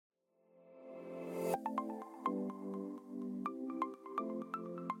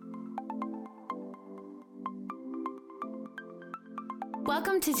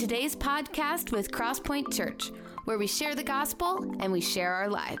Welcome to today's podcast with Crosspoint Church, where we share the gospel and we share our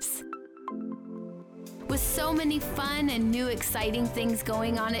lives. With so many fun and new exciting things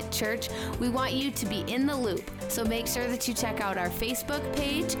going on at church, we want you to be in the loop. So make sure that you check out our Facebook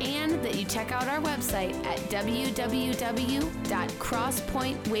page and that you check out our website at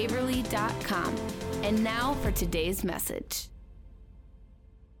www.crosspointwaverly.com. And now for today's message.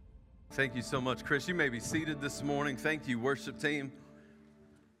 Thank you so much, Chris. You may be seated this morning. Thank you, worship team.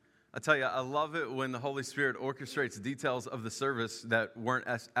 I tell you, I love it when the Holy Spirit orchestrates details of the service that weren't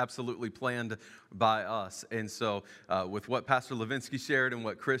absolutely planned by us. And so with what Pastor Levinsky shared and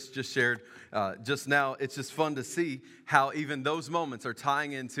what Chris just shared just now, it's just fun to see how even those moments are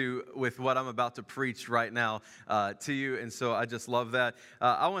tying into with what I'm about to preach right now to you. And so I just love that.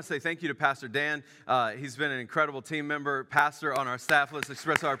 I want to say thank you to Pastor Dan. He's been an incredible team member, pastor on our staff. Let's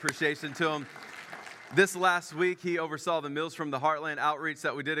express our appreciation to him. This last week, he oversaw the Meals from the Heartland outreach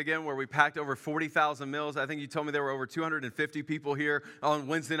that we did again, where we packed over 40,000 meals. I think you told me there were over 250 people here on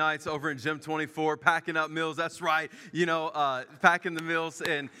Wednesday nights over in Gym 24, packing up meals. That's right, packing the meals.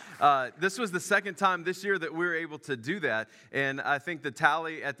 And this was the second time this year that we were able to do that. And I think the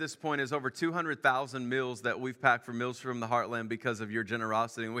tally at this point is over 200,000 meals that we've packed for Meals from the Heartland because of your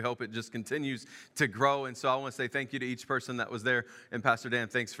generosity. And we hope it just continues to grow. And so I want to say thank you to each person that was there. And Pastor Dan,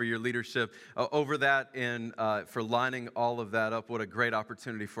 thanks for your leadership over that. And for lining all of that up. What a great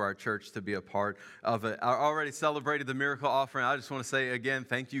opportunity for our church to be a part of it. I already celebrated the miracle offering. I just want to say again,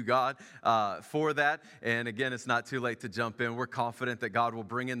 thank you, God, for that. And again, it's not too late to jump in. We're confident that God will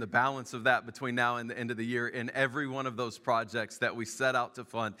bring in the balance of that between now and the end of the year. And every one of those projects that we set out to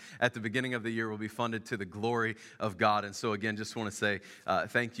fund at the beginning of the year will be funded to the glory of God. And so again, just want to say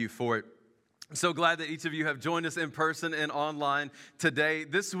thank you for it. I'm so glad that each of you have joined us in person and online today.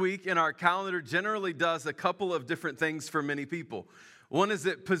 This week in our calendar generally does a couple of different things for many people. One is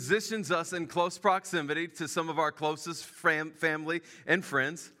it positions us in close proximity to some of our closest family and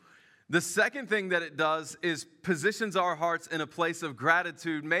friends. The second thing that it does is positions our hearts in a place of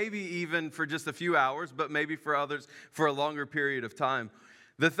gratitude, maybe even for just a few hours, but maybe for others for a longer period of time.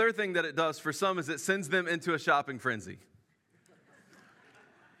 The third thing that it does for some is it sends them into a shopping frenzy.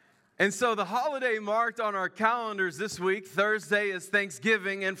 And so the holiday marked on our calendars this week, Thursday is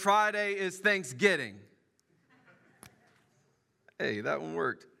Thanksgiving and Friday is Thanksgiving. Hey, that one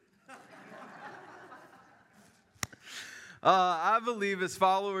worked. I believe as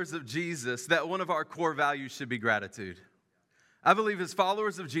followers of Jesus that one of our core values should be gratitude. I believe as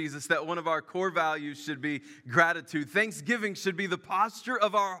followers of Jesus that one of our core values should be gratitude. Thanksgiving should be the posture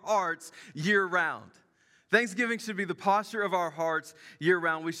of our hearts year-round. Thanksgiving should be the posture of our hearts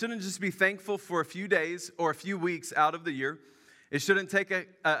year-round. We shouldn't just be thankful for a few days or a few weeks out of the year. It shouldn't take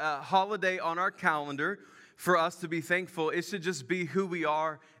a holiday on our calendar for us to be thankful. It should just be who we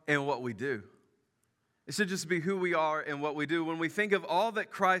are and what we do. It should just be who we are and what we do. When we think of all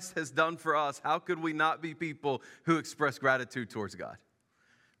that Christ has done for us, how could we not be people who express gratitude towards God?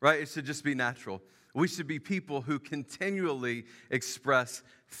 Right? It should just be natural. We should be people who continually express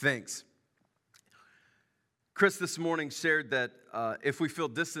thanks. Chris this morning shared that if we feel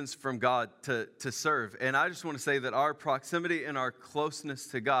distance from God to serve. And I just want to say that our proximity and our closeness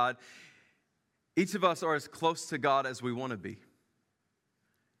to God, each of us are as close to God as we want to be.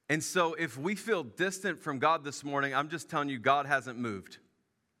 And so if we feel distant from God this morning, I'm just telling you, God hasn't moved.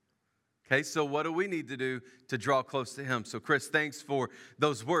 Okay, so what do we need to do to draw close to Him? So Chris, thanks for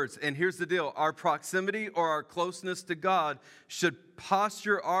those words. And here's the deal. Our proximity or our closeness to God should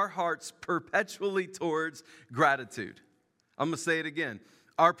posture our hearts perpetually towards gratitude. I'm going to say it again.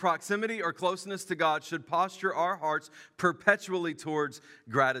 Our proximity or closeness to God should posture our hearts perpetually towards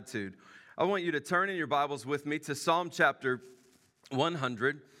gratitude. I want you to turn in your Bibles with me to Psalm chapter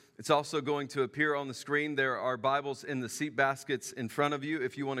 100. It's also going to appear on the screen. There are Bibles in the seat baskets in front of you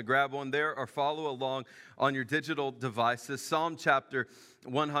if you want to grab one there or follow along on your digital devices. Psalm chapter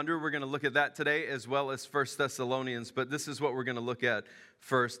 100, we're going to look at that today as well as 1 Thessalonians, but this is what we're going to look at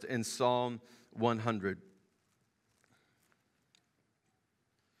first in Psalm 100.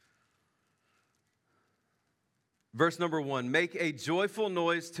 Verse number 1, make a joyful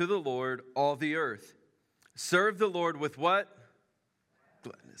noise to the Lord, all the earth. Serve the Lord with what?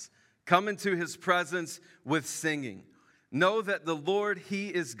 Gladness. Come into His presence with singing. Know that the Lord, He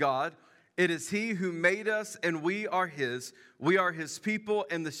is God. It is He who made us and we are His. We are His people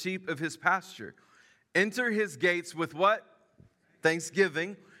and the sheep of His pasture. Enter His gates with what?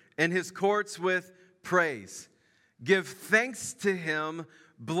 Thanksgiving. And His courts with praise. Give thanks to Him.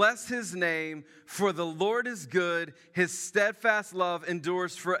 Bless His name, for the Lord is good. His steadfast love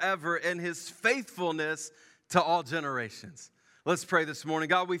endures forever, and His faithfulness to all generations. Let's pray this morning.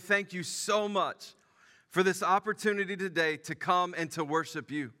 God, we thank you so much for this opportunity today to come and to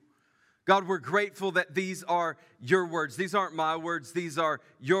worship you. God, we're grateful that these are your words. These aren't my words. These are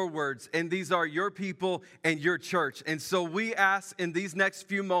your words. And these are your people and your church. And so we ask in these next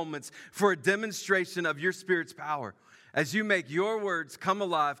few moments for a demonstration of your Spirit's power. As you make your words come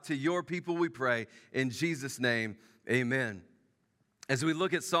alive to your people, we pray. In Jesus' name, amen. As we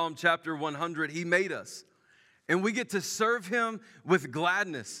look at Psalm chapter 100, he made us. And we get to serve him with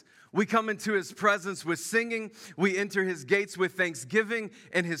gladness. We come into his presence with singing. We enter his gates with thanksgiving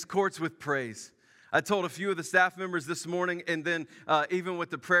and his courts with praise. I told a few of the staff members this morning, and then even with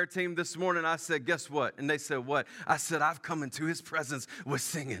the prayer team this morning, I said, guess what? And they said, what? I said, I've come into his presence with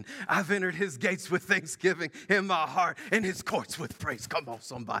singing. I've entered his gates with thanksgiving in my heart and his courts with praise. Come on,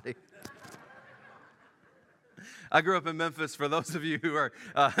 somebody. I grew up in Memphis. For those of you who are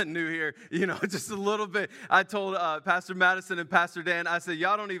new here, just a little bit. I told Pastor Madison and Pastor Dan, I said,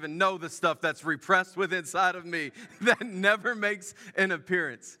 y'all don't even know the stuff that's repressed within inside of me that never makes an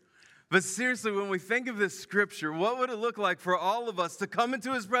appearance. But seriously, when we think of this scripture, what would it look like for all of us to come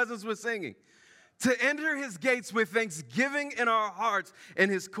into his presence with singing? To enter his gates with thanksgiving in our hearts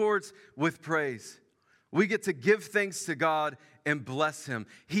and his courts with praise. We get to give thanks to God and bless him.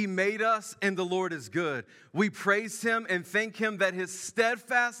 He made us and the Lord is good. We praise him and thank him that his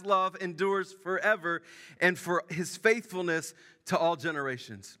steadfast love endures forever and for his faithfulness to all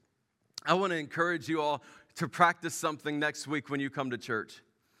generations. I want to encourage you all to practice something next week when you come to church.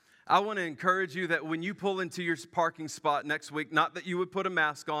 I want to encourage you that when you pull into your parking spot next week, not that you would put a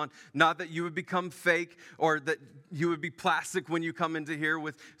mask on, not that you would become fake or that you would be plastic when you come into here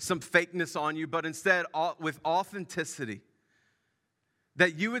with some fakeness on you, but instead with authenticity.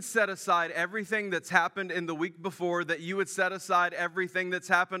 That you would set aside everything that's happened in the week before, that you would set aside everything that's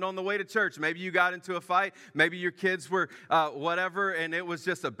happened on the way to church. Maybe you got into a fight, maybe your kids were whatever, and it was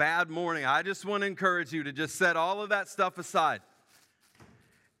just a bad morning. I just want to encourage you to just set all of that stuff aside.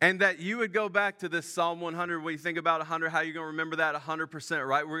 And that you would go back to this Psalm 100. When you think about 100, how are you going to remember that 100%,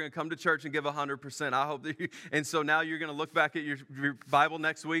 right? We're going to come to church and give 100%. I hope that you, and so now you're going to look back at your Bible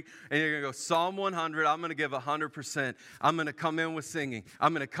next week, and you're going to go, Psalm 100, I'm going to give 100%. I'm going to come in with singing.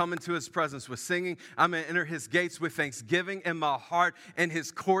 I'm going to come into his presence with singing. I'm going to enter his gates with thanksgiving in my heart and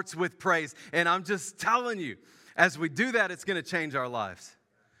his courts with praise. And I'm just telling you, as we do that, it's going to change our lives.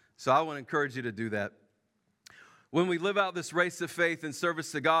 So I want to encourage you to do that. When we live out this race of faith in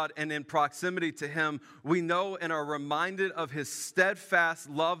service to God and in proximity to him, we know and are reminded of his steadfast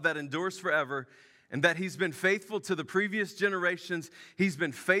love that endures forever, and that he's been faithful to the previous generations, he's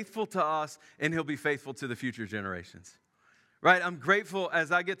been faithful to us, and he'll be faithful to the future generations. Right? I'm grateful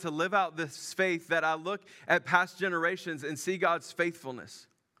as I get to live out this faith that I look at past generations and see God's faithfulness.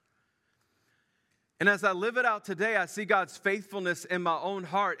 And as I live it out today, I see God's faithfulness in my own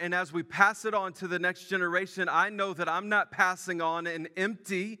heart. And as we pass it on to the next generation, I know that I'm not passing on an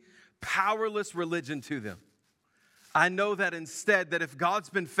empty, powerless religion to them. I know that instead, that if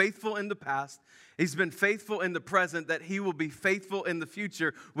God's been faithful in the past, he's been faithful in the present, that he will be faithful in the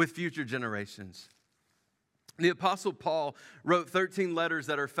future with future generations. The Apostle Paul wrote 13 letters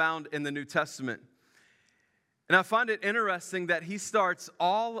that are found in the New Testament. And I find it interesting that he starts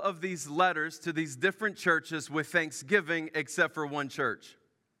all of these letters to these different churches with thanksgiving except for one church.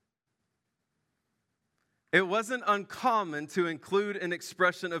 It wasn't uncommon to include an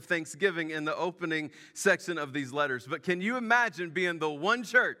expression of thanksgiving in the opening section of these letters. But can you imagine being the one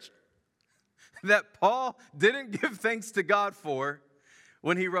church that Paul didn't give thanks to God for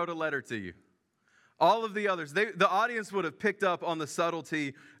when he wrote a letter to you? All of the others, the audience would have picked up on the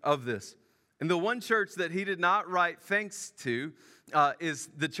subtlety of this. And the one church that he did not write thanks to is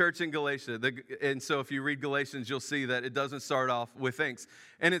the church in Galatia. And so if you read Galatians, you'll see that it doesn't start off with thanks.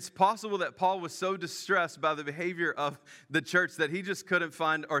 And it's possible that Paul was so distressed by the behavior of the church that he just couldn't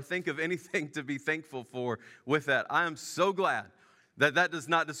find or think of anything to be thankful for with that. I am so glad that that does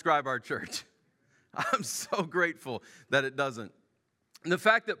not describe our church. I'm so grateful that it doesn't. And the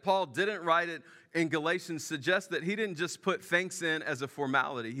fact that Paul didn't write it in Galatians suggests that he didn't just put thanks in as a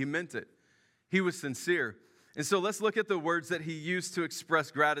formality. He meant it. He was sincere. And so let's look at the words that he used to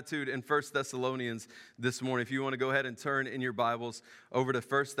express gratitude in 1 Thessalonians this morning. If you want to go ahead and turn in your Bibles over to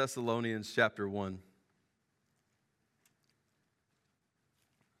 1 Thessalonians chapter 1.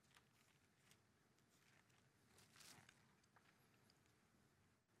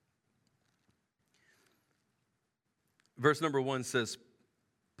 Verse number 1 says,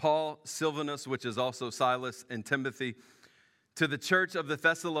 Paul, Silvanus, which is also Silas, and Timothy, to the church of the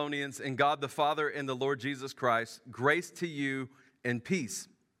Thessalonians, and God the Father and the Lord Jesus Christ, grace to you and peace.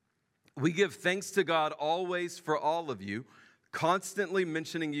 We give thanks to God always for all of you, constantly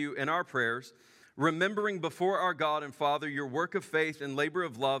mentioning you in our prayers, remembering before our God and Father your work of faith and labor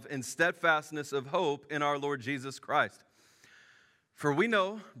of love and steadfastness of hope in our Lord Jesus Christ. For we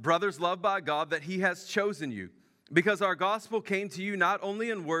know, brothers loved by God, that he has chosen you, because our gospel came to you not only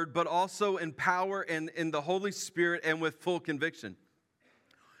in word, but also in power and in the Holy Spirit and with full conviction.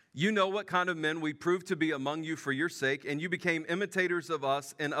 You know what kind of men we proved to be among you for your sake, and you became imitators of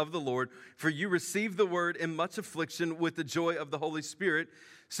us and of the Lord, for you received the word in much affliction with the joy of the Holy Spirit,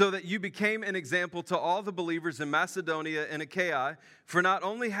 so that you became an example to all the believers in Macedonia and Achaia. For not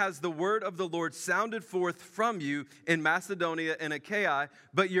only has the word of the Lord sounded forth from you in Macedonia and Achaia,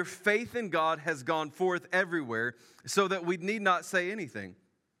 but your faith in God has gone forth everywhere, so that we need not say anything.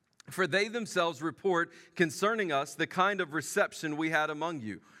 For they themselves report concerning us the kind of reception we had among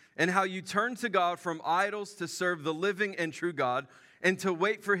you, and how you turned to God from idols to serve the living and true God, and to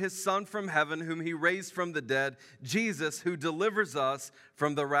wait for his Son from heaven, whom he raised from the dead, Jesus, who delivers us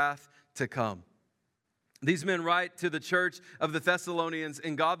from the wrath to come. These men write to the church of the Thessalonians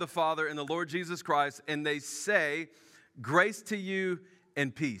in God the Father and the Lord Jesus Christ, and they say, grace to you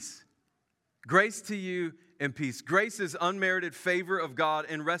and peace. Grace to you and peace. Grace is unmerited favor of God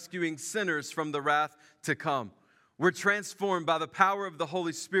in rescuing sinners from the wrath to come. We're transformed by the power of the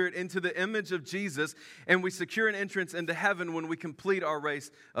Holy Spirit into the image of Jesus, and we secure an entrance into heaven when we complete our race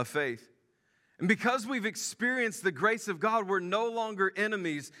of faith. And because we've experienced the grace of God, we're no longer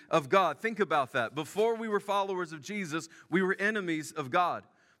enemies of God. Think about that. Before we were followers of Jesus, we were enemies of God.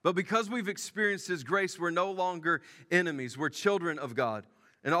 But because we've experienced his grace, we're no longer enemies. We're children of God.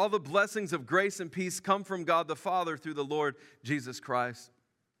 And all the blessings of grace and peace come from God the Father through the Lord Jesus Christ.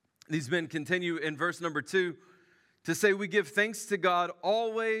 These men continue in verse number 2 to say, we give thanks to God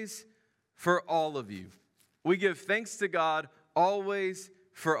always for all of you. We give thanks to God always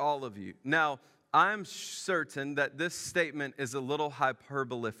for all of you. Now, I'm certain that this statement is a little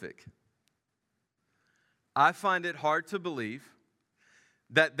hyperbolic. I find it hard to believe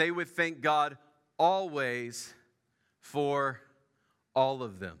that they would thank God always for all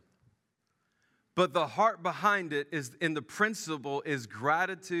of them. But the heart behind it is, in the principle, is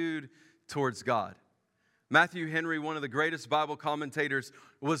gratitude towards God. Matthew Henry, one of the greatest Bible commentators,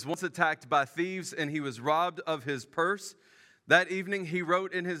 was once attacked by thieves and he was robbed of his purse. That evening he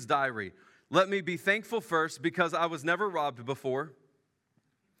wrote in his diary, let me be thankful first because I was never robbed before.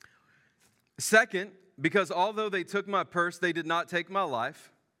 Second, because although they took my purse, they did not take my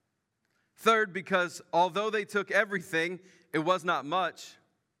life. Third, because although they took everything, it was not much.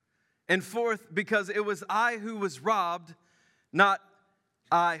 And fourth, because it was I who was robbed, not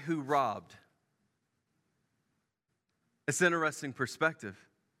I who robbed. It's an interesting perspective.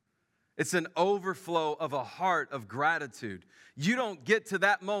 It's an overflow of a heart of gratitude. You don't get to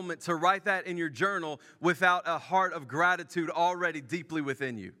that moment to write that in your journal without a heart of gratitude already deeply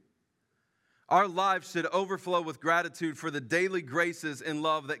within you. Our lives should overflow with gratitude for the daily graces and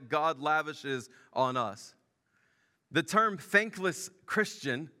love that God lavishes on us. The term thankless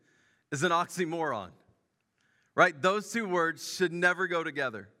Christian is an oxymoron, right? Those two words should never go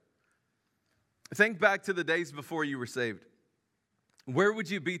together. Think back to the days before you were saved. Where would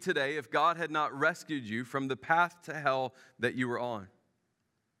you be today if God had not rescued you from the path to hell that you were on?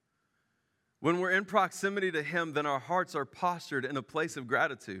 When we're in proximity to him, then our hearts are postured in a place of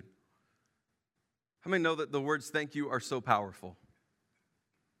gratitude. How many know that the words thank you are so powerful?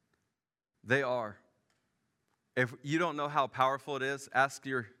 They are. If you don't know how powerful it is, ask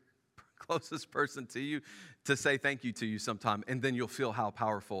your closest person to you to say thank you to you sometime, and then you'll feel how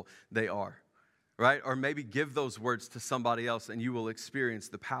powerful they are, right? Or maybe give those words to somebody else, and you will experience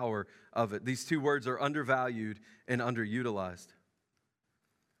the power of it. These two words are undervalued and underutilized.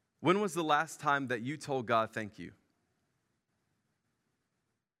 When was the last time that you told God thank you?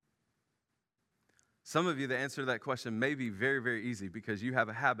 Some of you, the answer to that question may be very, very easy because you have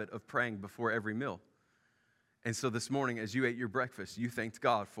a habit of praying before every meal. And so this morning, as you ate your breakfast, you thanked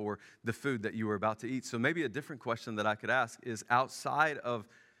God for the food that you were about to eat. So maybe a different question that I could ask is, outside of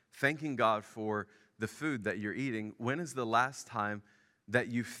thanking God for the food that you're eating, when is the last time that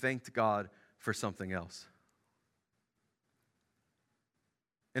you thanked God for something else?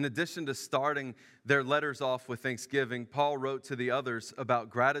 In addition to starting their letters off with thanksgiving, Paul wrote to the others about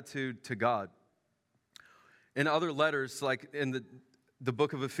gratitude to God. In other letters, like in the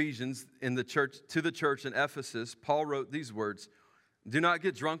book of Ephesians, in the church, to the church in Ephesus, Paul wrote these words, "Do not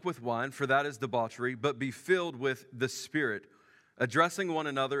get drunk with wine, for that is debauchery, but be filled with the Spirit, addressing one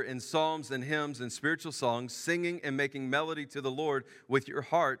another in psalms and hymns and spiritual songs, singing and making melody to the Lord with your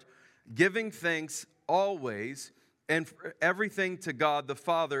heart, giving thanks always and for everything to God the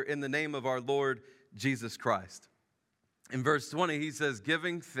Father in the name of our Lord Jesus Christ." In verse 20, he says,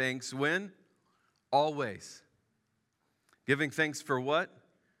 giving thanks when? Always. Giving thanks for what?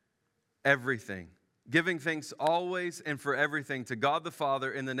 Everything. Giving thanks always and for everything to God the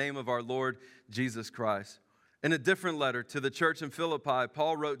Father in the name of our Lord Jesus Christ. In a different letter to the church in Philippi,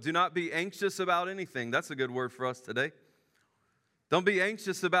 Paul wrote, do not be anxious about anything. That's a good word for us today. Don't be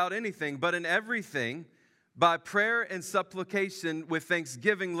anxious about anything, but in everything, by prayer and supplication with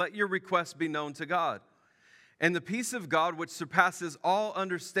thanksgiving, let your requests be known to God. And the peace of God, which surpasses all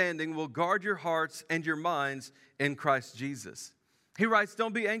understanding, will guard your hearts and your minds in Christ Jesus. He writes,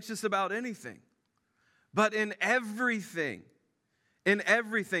 don't be anxious about anything, but in everything,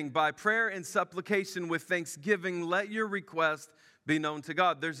 by prayer and supplication with thanksgiving, let your request be known to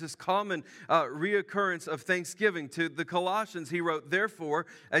God. There's this common reoccurrence of thanksgiving. To the Colossians, he wrote, therefore,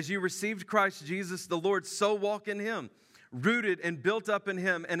 as you received Christ Jesus the Lord, so walk in him, rooted and built up in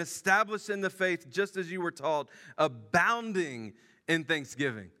him and established in the faith just as you were taught, abounding in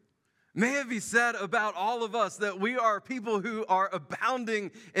thanksgiving. May it be said about all of us that we are people who are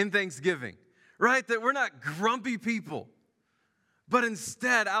abounding in thanksgiving, right? That we're not grumpy people, but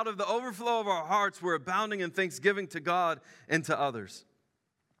instead, out of the overflow of our hearts, we're abounding in thanksgiving to God and to others.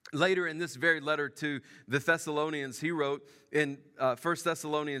 Later in this very letter to the Thessalonians, he wrote in 1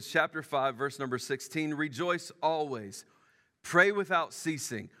 Thessalonians chapter 5, verse number 16, rejoice always, pray without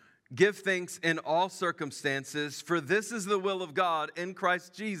ceasing, give thanks in all circumstances, for this is the will of God in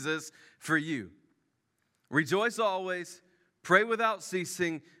Christ Jesus for you. Rejoice always, pray without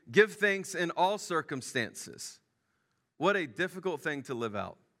ceasing, give thanks in all circumstances. What a difficult thing to live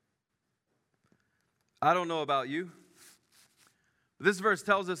out. I don't know about you. This verse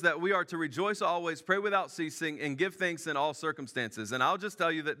tells us that we are to rejoice always, pray without ceasing, and give thanks in all circumstances. And I'll just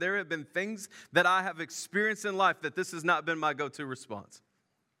tell you that there have been things that I have experienced in life that this has not been my go-to response.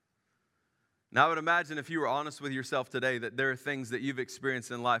 Now, I would imagine if you were honest with yourself today that there are things that you've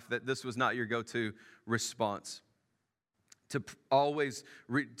experienced in life that this was not your go-to response. To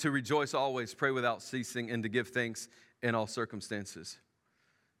rejoice always, pray without ceasing, and to give thanks in all circumstances.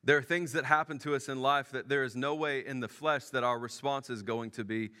 There are things that happen to us in life that there is no way in the flesh that our response is going to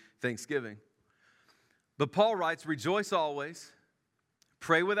be thanksgiving. But Paul writes, rejoice always,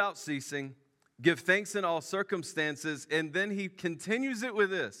 pray without ceasing, give thanks in all circumstances, and then he continues it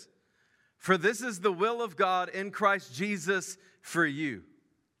with this, for this is the will of God in Christ Jesus for you.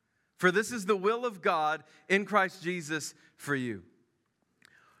 For this is the will of God in Christ Jesus for you.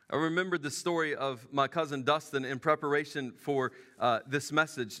 I remembered the story of my cousin Dustin in preparation for this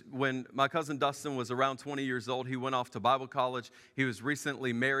message. When my cousin Dustin was around 20 years old, he went off to Bible college. He was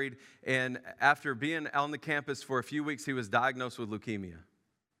recently married, and after being on the campus for a few weeks, he was diagnosed with leukemia.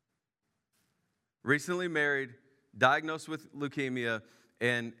 Recently married, diagnosed with leukemia,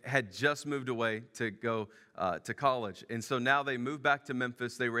 and had just moved away to go to college. And so now they moved back to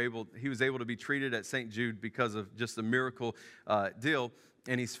Memphis. He was able to be treated at St. Jude because of just a miracle deal.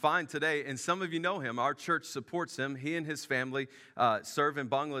 And he's fine today, and some of you know him. Our church supports him. He and his family serve in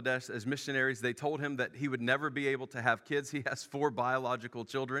Bangladesh as missionaries. They told him that he would never be able to have kids. He has 4 biological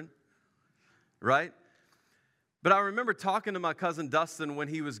children, right? But I remember talking to my cousin Dustin when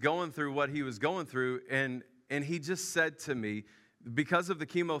he was going through what he was going through, and he just said to me, because of the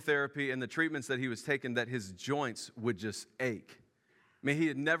chemotherapy and the treatments that he was taking, that his joints would just ache. I mean, he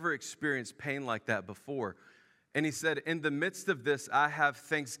had never experienced pain like that before. And he said, in the midst of this, I have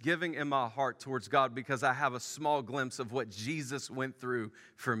thanksgiving in my heart towards God because I have a small glimpse of what Jesus went through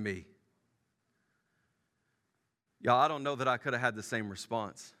for me. Y'all, I don't know that I could have had the same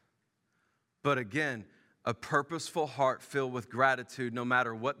response. But again, a purposeful heart filled with gratitude, no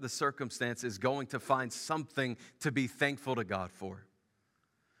matter what the circumstance, is going to find something to be thankful to God for.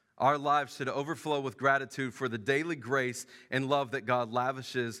 Our lives should overflow with gratitude for the daily grace and love that God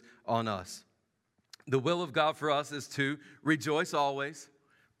lavishes on us. The will of God for us is to rejoice always,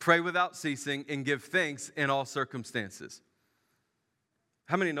 pray without ceasing, and give thanks in all circumstances.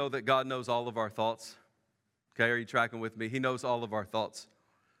 How many know that God knows all of our thoughts? Okay, are you tracking with me? He knows all of our thoughts.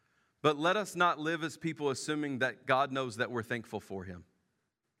 But let us not live as people assuming that God knows that we're thankful for him.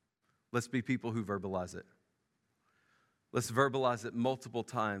 Let's be people who verbalize it. Let's verbalize it multiple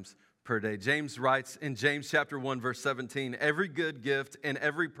times per day. James writes in James chapter 1, verse 17, every good gift and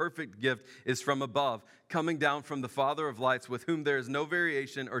every perfect gift is from above, coming down from the Father of lights, with whom there is no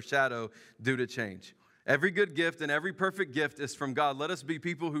variation or shadow due to change. Every good gift and every perfect gift is from God. Let us be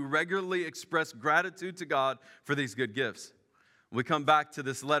people who regularly express gratitude to God for these good gifts. We come back to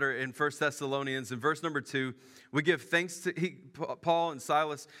this letter in 1 Thessalonians in verse number 2. We give thanks to, Paul and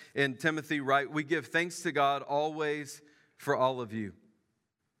Silas and Timothy write, we give thanks to God always for all of you.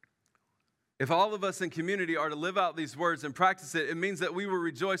 If all of us in community are to live out these words and practice it, it means that we will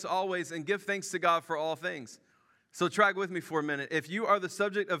rejoice always and give thanks to God for all things. So track with me for a minute. If you are the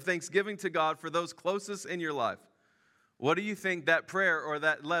subject of thanksgiving to God for those closest in your life, what do you think that prayer or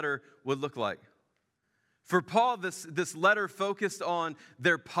that letter would look like? For Paul, this letter focused on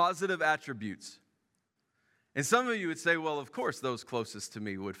their positive attributes. And some of you would say, well, of course those closest to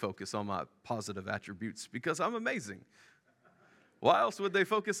me would focus on my positive attributes because I'm amazing. Why else would they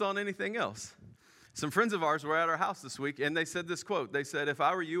focus on anything else? Some friends of ours were at our house this week, and they said this quote. They said, if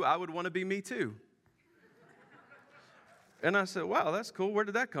I were you, I would want to be me too. And I said, wow, that's cool. Where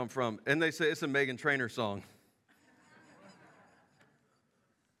did that come from? And they said, it's a Meghan Trainor song.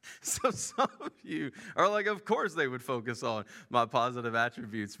 So some of you are like, of course they would focus on my positive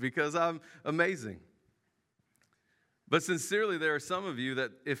attributes because I'm amazing. But sincerely, there are some of you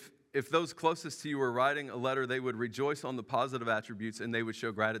that if those closest to you were writing a letter, they would rejoice on the positive attributes and they would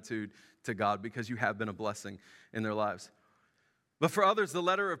show gratitude to God because you have been a blessing in their lives. But for others, the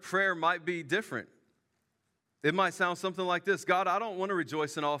letter of prayer might be different. It might sound something like this: God, I don't want to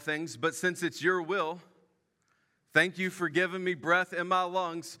rejoice in all things, but since it's your will, thank you for giving me breath in my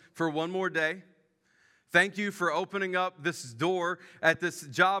lungs for one more day. Thank you for opening up this door at this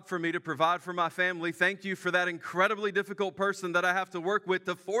job for me to provide for my family. Thank you for that incredibly difficult person that I have to work with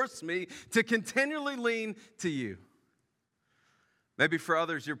to force me to continually lean to you. Maybe for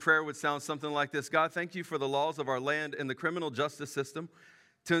others, your prayer would sound something like this: God, thank you for the laws of our land and the criminal justice system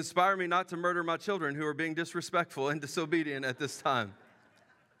to inspire me not to murder my children who are being disrespectful and disobedient at this time.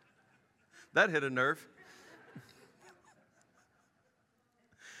 That hit a nerve.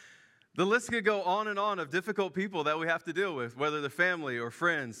 The list could go on and on of difficult people that we have to deal with, whether they're family or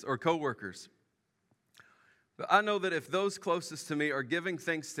friends or coworkers. But I know that if those closest to me are giving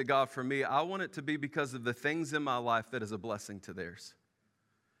thanks to God for me, I want it to be because of the things in my life that is a blessing to theirs.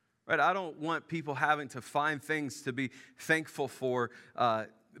 Right? I don't want people having to find things to be thankful for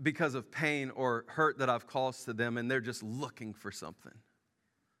because of pain or hurt that I've caused to them, and they're just looking for something.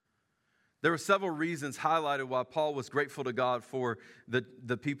 There were several reasons highlighted why Paul was grateful to God for the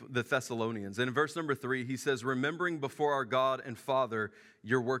people, the Thessalonians. And in verse number 3, he says, remembering before our God and Father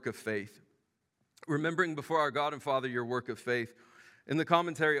your work of faith. Remembering before our God and Father your work of faith. In the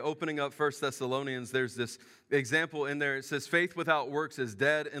commentary opening up 1 Thessalonians, there's this example in there. It says, faith without works is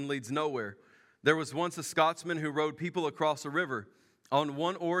dead and leads nowhere. There was once a Scotsman who rowed people across a river. On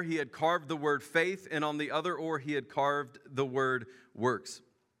one oar he had carved the word faith, and on the other oar he had carved the word works.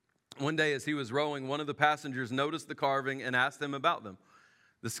 One day as he was rowing, one of the passengers noticed the carving and asked him about them.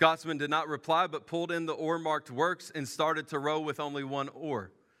 The Scotsman did not reply, but pulled in the oar marked works and started to row with only one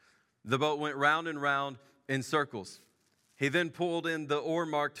oar. The boat went round and round in circles. He then pulled in the oar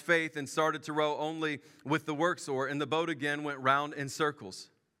marked faith and started to row only with the works oar, and the boat again went round in circles.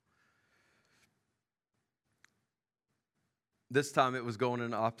 This time it was going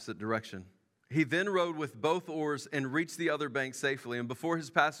in the opposite direction. He then rowed with both oars and reached the other bank safely. And before his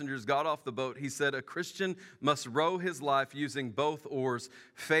passengers got off the boat, he said, a Christian must row his life using both oars,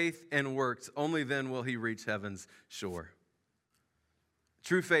 faith and works. Only then will he reach heaven's shore.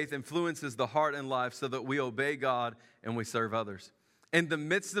 True faith influences the heart and life so that we obey God and we serve others. In the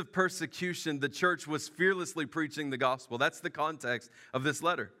midst of persecution, the church was fearlessly preaching the gospel. That's the context of this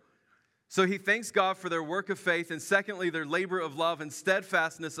letter. So he thanks God for their work of faith, and secondly, their labor of love and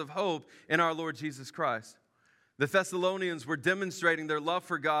steadfastness of hope in our Lord Jesus Christ. The Thessalonians were demonstrating their love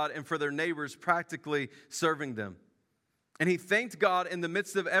for God and for their neighbors, practically serving them. And he thanked God in the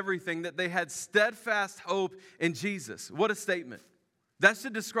midst of everything that they had steadfast hope in Jesus. What a statement. That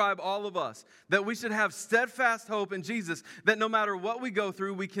should describe all of us, that we should have steadfast hope in Jesus, that no matter what we go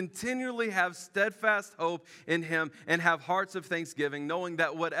through, we continually have steadfast hope in him and have hearts of thanksgiving, knowing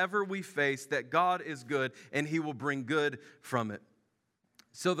that whatever we face, that God is good and he will bring good from it.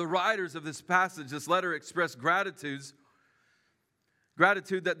 So the writers of this passage, this letter, express gratitude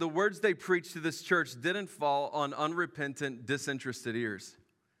that the words they preached to this church didn't fall on unrepentant, disinterested ears.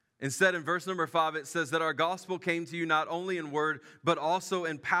 Instead, in verse number 5, it says that our gospel came to you not only in word, but also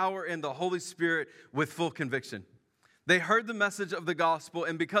in power in the Holy Spirit with full conviction. They heard the message of the gospel,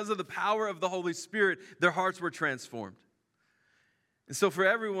 and because of the power of the Holy Spirit, their hearts were transformed. And so for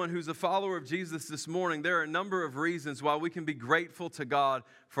everyone who's a follower of Jesus this morning, there are a number of reasons why we can be grateful to God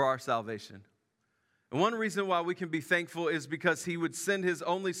for our salvation. And one reason why we can be thankful is because he would send his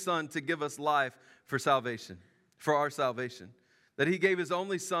only son to give us life for salvation, for our salvation. That he gave his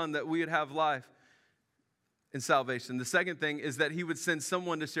only son that we would have life in salvation. The second thing is that he would send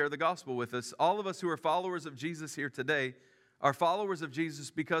someone to share the gospel with us. All of us who are followers of Jesus here today are followers of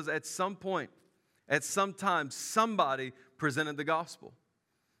Jesus because at some point, at some time, somebody presented the gospel.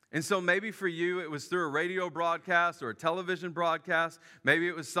 And so maybe for you, it was through a radio broadcast or a television broadcast. Maybe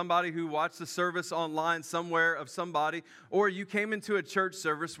it was somebody who watched the service online somewhere of somebody. Or you came into a church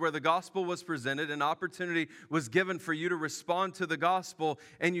service where the gospel was presented, an opportunity was given for you to respond to the gospel,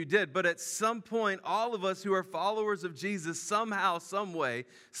 and you did. But at some point, all of us who are followers of Jesus, somehow, some way,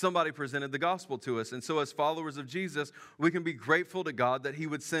 somebody presented the gospel to us. And so as followers of Jesus, we can be grateful to God that He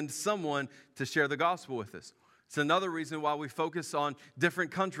would send someone to share the gospel with us. It's another reason why we focus on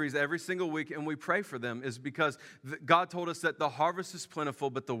different countries every single week and we pray for them, is because God told us that the harvest is plentiful,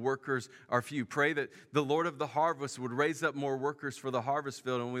 but the workers are few. Pray that the Lord of the harvest would raise up more workers for the harvest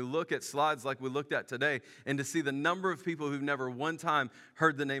field. And we look at slides like we looked at today, and to see the number of people who've never one time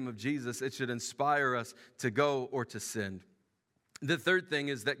heard the name of Jesus, it should inspire us to go or to send. The third thing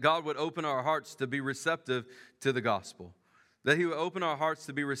is that God would open our hearts to be receptive to the gospel. That He would open our hearts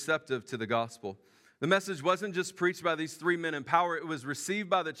to be receptive to the gospel. The message wasn't just preached by these three men in power. It was received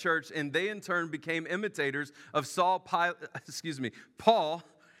by the church, and they in turn became imitators of Paul,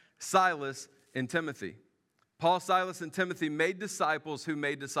 Silas, and Timothy. Paul, Silas, and Timothy made disciples who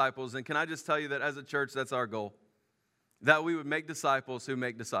made disciples. And can I just tell you that as a church, that's our goal? That we would make disciples who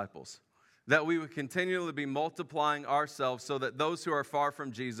make disciples. That we would continually be multiplying ourselves so that those who are far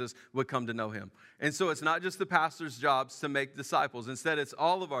from Jesus would come to know Him. And so it's not just the pastor's jobs to make disciples. Instead, it's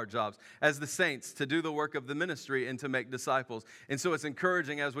all of our jobs as the saints to do the work of the ministry and to make disciples. And so it's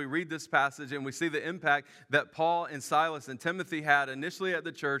encouraging as we read this passage and we see the impact that Paul and Silas and Timothy had initially at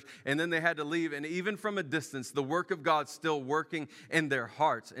the church, and then they had to leave. And even from a distance, the work of God's still working in their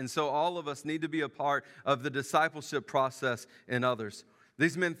hearts. And so all of us need to be a part of the discipleship process in others.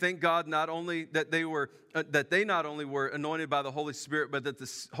 These men thank God not only that they not only were anointed by the Holy Spirit, but that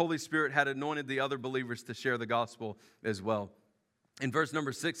the Holy Spirit had anointed the other believers to share the gospel as well. In verse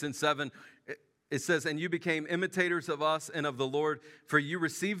number 6 and 7, it says, "And you became imitators of us and of the Lord, for you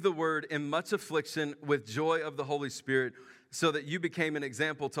received the word in much affliction with joy of the Holy Spirit, so that you became an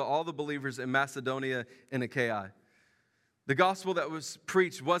example to all the believers in Macedonia and Achaia." The gospel that was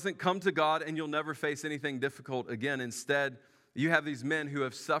preached wasn't come to God and you'll never face anything difficult again. Instead, you have these men who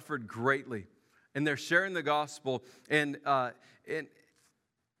have suffered greatly, and they're sharing the gospel, and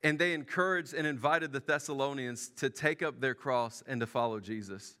they encouraged and invited the Thessalonians to take up their cross and to follow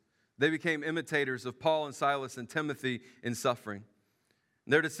Jesus. They became imitators of Paul and Silas and Timothy in suffering.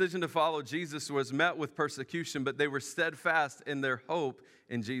 Their decision to follow Jesus was met with persecution, but they were steadfast in their hope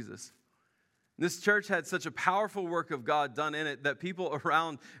in Jesus. This church had such a powerful work of God done in it that people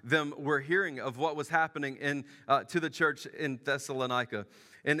around them were hearing of what was happening to the church in Thessalonica.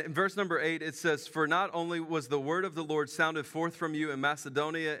 And in verse number 8, it says, "For not only was the word of the Lord sounded forth from you in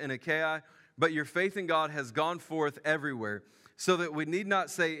Macedonia and Achaia, but your faith in God has gone forth everywhere, so that we need not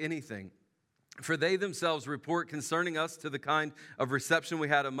say anything. For they themselves report concerning us to the kind of reception we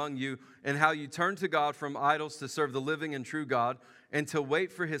had among you, and how you turned to God from idols to serve the living and true God, and to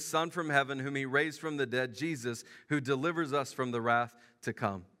wait for His Son from heaven, whom He raised from the dead, Jesus, who delivers us from the wrath to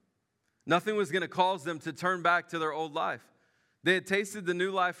come." Nothing was going to cause them to turn back to their old life. They had tasted the new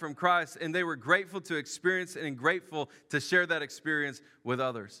life from Christ, and they were grateful to experience and grateful to share that experience with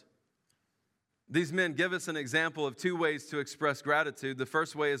others. These men give us an example of two ways to express gratitude. The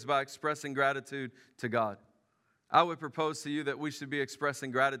first way is by expressing gratitude to God. I would propose to you that we should be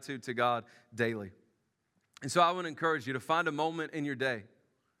expressing gratitude to God daily. And so I would encourage you to find a moment in your day.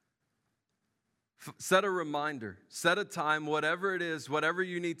 Set a reminder, set a time, whatever it is, whatever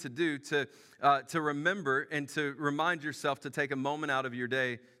you need to do to remember and to remind yourself to take a moment out of your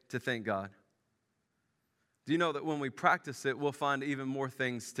day to thank God. Do you know that when we practice it, we'll find even more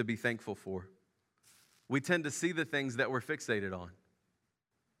things to be thankful for? We tend to see the things that we're fixated on.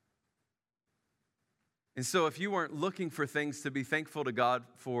 And so if you weren't looking for things to be thankful to God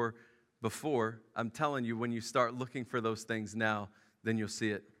for before, I'm telling you, when you start looking for those things now, then you'll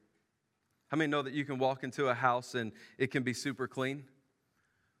see it. How many know that you can walk into a house and it can be super clean?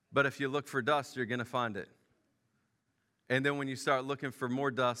 But if you look for dust, you're going to find it. And then when you start looking for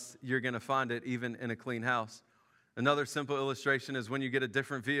more dust, you're going to find it even in a clean house. Another simple illustration is when you get a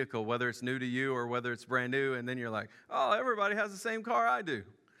different vehicle, whether it's new to you or whether it's brand new, and then you're like, oh, everybody has the same car I do.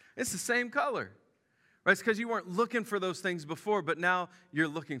 It's the same color. Right? It's because you weren't looking for those things before, but now you're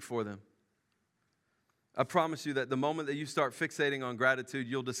looking for them. I promise you that the moment that you start fixating on gratitude,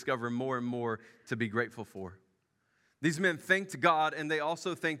 you'll discover more and more to be grateful for. These men thanked God, and they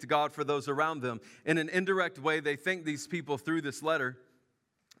also thanked God for those around them. In an indirect way, they thanked these people through this letter.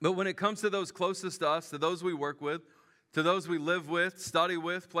 But when it comes to those closest to us, to those we work with, to those we live with, study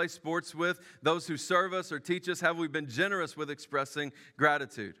with, play sports with, those who serve us or teach us, have we been generous with expressing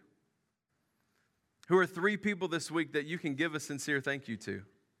gratitude? Who are 3 people this week that you can give a sincere thank you to?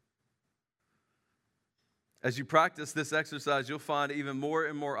 As you practice this exercise, you'll find even more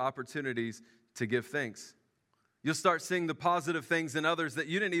and more opportunities to give thanks. You'll start seeing the positive things in others that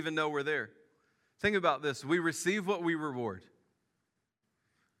you didn't even know were there. Think about this. We receive what we reward.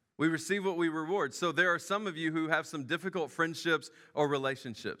 We receive what we reward. So there are some of you who have some difficult friendships or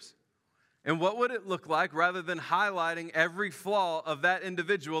relationships. And what would it look like, rather than highlighting every flaw of that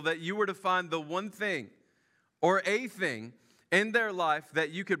individual, that you were to find the one thing or a thing in their life that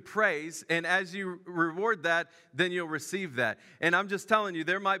you could praise, and as you reward that, then you'll receive that. And I'm just telling you,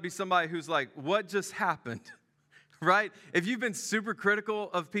 there might be somebody who's like, what just happened? Right? If you've been super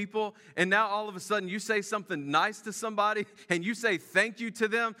critical of people and now all of a sudden you say something nice to somebody and you say thank you to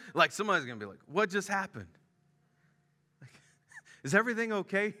them, like somebody's going to be like, what just happened? Like, is everything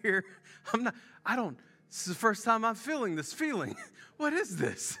okay here? This is the first time I'm feeling this feeling. What is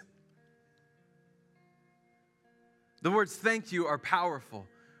this? The words thank you are powerful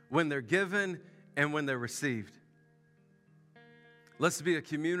when they're given and when they're received. Let's be a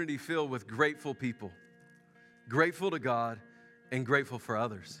community filled with grateful people. Grateful to God and grateful for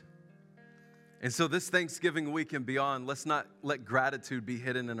others. And so this Thanksgiving week and beyond, let's not let gratitude be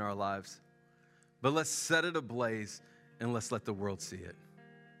hidden in our lives, but let's set it ablaze and let's let the world see it.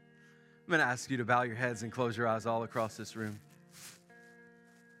 I'm going to ask you to bow your heads and close your eyes all across this room.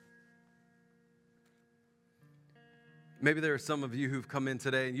 Maybe there are some of you who've come in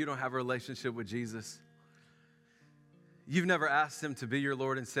today and you don't have a relationship with Jesus. You've never asked Him to be your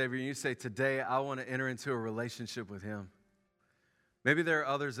Lord and Savior, and you say, today I want to enter into a relationship with Him. Maybe there are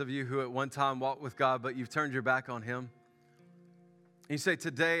others of you who at one time walked with God, but you've turned your back on Him. And you say,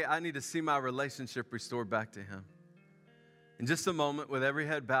 today I need to see my relationship restored back to Him. In just a moment, with every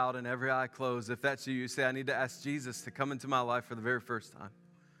head bowed and every eye closed, if that's you, you say, I need to ask Jesus to come into my life for the very first time.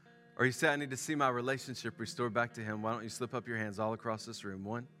 Or you say, I need to see my relationship restored back to Him. Why don't you slip up your hands all across this room?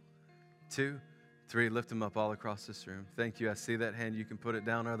 1, 2, 3, lift them up all across this room. Thank you. I see that hand. You can put it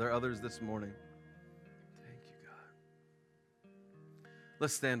down. Are there others this morning? Thank you, God.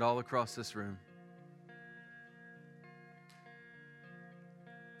 Let's stand all across this room.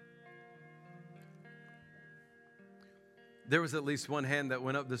 There was at least one hand that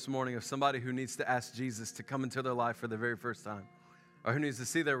went up this morning of somebody who needs to ask Jesus to come into their life for the very first time, or who needs to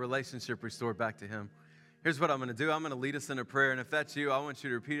see their relationship restored back to Him. Here's what I'm going to do. I'm going to lead us in a prayer, and if that's you, I want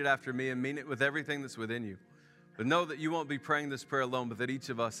you to repeat it after me and mean it with everything that's within you. But know that you won't be praying this prayer alone, but that each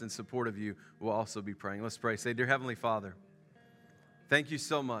of us in support of you will also be praying. Let's pray. Say, Dear Heavenly Father, thank you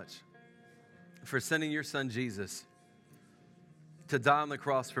so much for sending your Son Jesus to die on the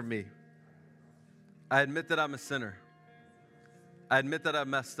cross for me. I admit that I'm a sinner. I admit that I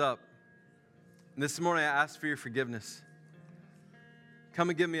messed up. And this morning I ask for your forgiveness. Come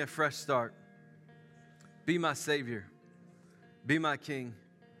and give me a fresh start. Be my Savior. Be my King.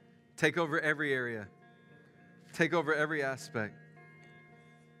 Take over every area. Take over every aspect.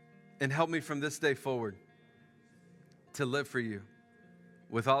 And help me from this day forward to live for you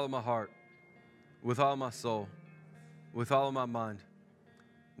with all of my heart, with all of my soul, with all of my mind,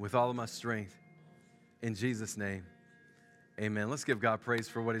 with all of my strength. In Jesus' name, amen. Let's give God praise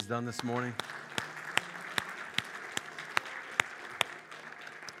for what He's done this morning.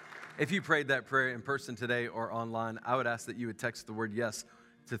 If you prayed that prayer in person today or online, I would ask that you would text the word yes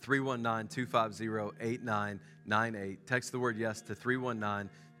to 319-250-8998. Text the word yes to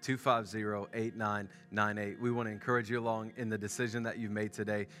 319-250-8998. We want to encourage you along in the decision that you've made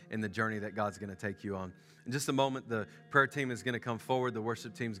today, in the journey that God's going to take you on. In just a moment, the prayer team is going to come forward. The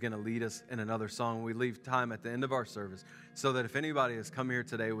worship team is going to lead us in another song. We leave time at the end of our service so that if anybody has come here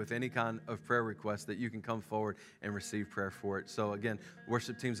today with any kind of prayer request, that you can come forward and receive prayer for it. So again,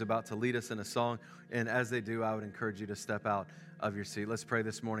 worship team's about to lead us in a song, and as they do, I would encourage you to step out of your seat. Let's pray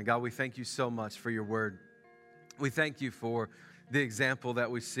this morning. God, we thank you so much for your word. We thank you for the example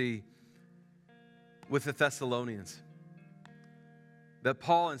that we see with the Thessalonians, that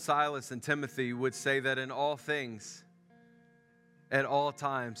Paul and Silas and Timothy would say that in all things, at all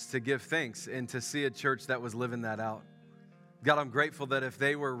times, to give thanks and to see a church that was living that out. God, I'm grateful that if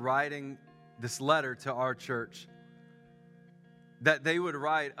they were writing this letter to our church, that they would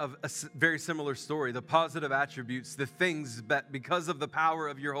write a very similar story, the positive attributes, the things that because of the power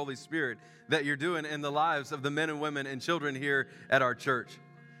of your Holy Spirit that you're doing in the lives of the men and women and children here at our church.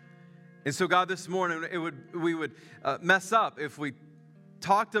 And so God, this morning, we would mess up if we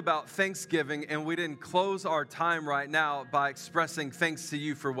talked about Thanksgiving and we didn't close our time right now by expressing thanks to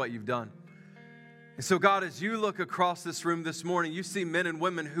you for what you've done. And so God, as you look across this room this morning, you see men and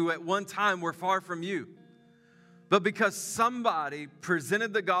women who at one time were far from you. But because somebody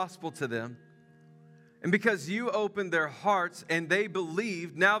presented the gospel to them, and because you opened their hearts and they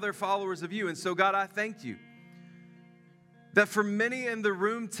believed, now they're followers of you. And so God, I thank you That for many in the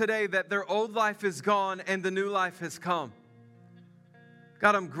room today, that their old life is gone and the new life has come.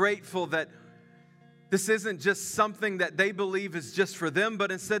 God, I'm grateful that this isn't just something that they believe is just for them,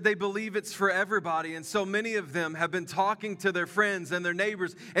 but instead they believe it's for everybody. And so many of them have been talking to their friends and their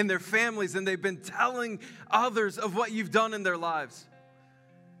neighbors and their families, and they've been telling others of what you've done in their lives.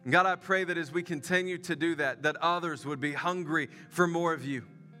 And God, I pray that as we continue to do that, that others would be hungry for more of you.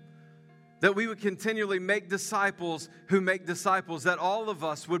 That we would continually make disciples who make disciples, that all of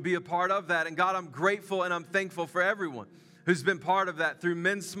us would be a part of that. And God, I'm grateful and I'm thankful for everyone who's been part of that through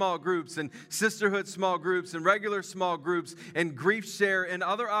men's small groups and sisterhood small groups and regular small groups and grief share and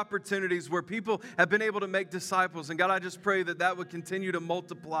other opportunities where people have been able to make disciples. And God, I just pray that that would continue to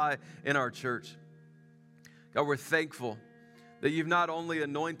multiply in our church. God, we're thankful that you've not only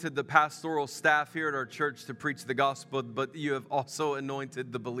anointed the pastoral staff here at our church to preach the gospel, but you have also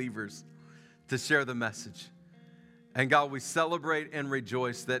anointed the believers to share the message. And God, we celebrate and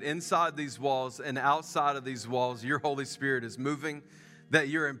rejoice that inside these walls and outside of these walls, your Holy Spirit is moving, that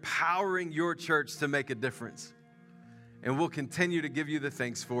you're empowering your church to make a difference. And we'll continue to give you the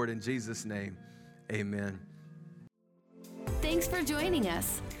thanks for it in Jesus' name. Amen. Thanks for joining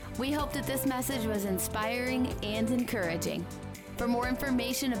us. We hope that this message was inspiring and encouraging. For more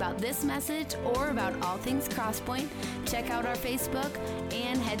information about this message or about all things Crosspoint, check out our Facebook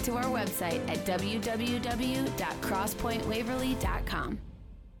and head to our website at www.crosspointwaverly.com.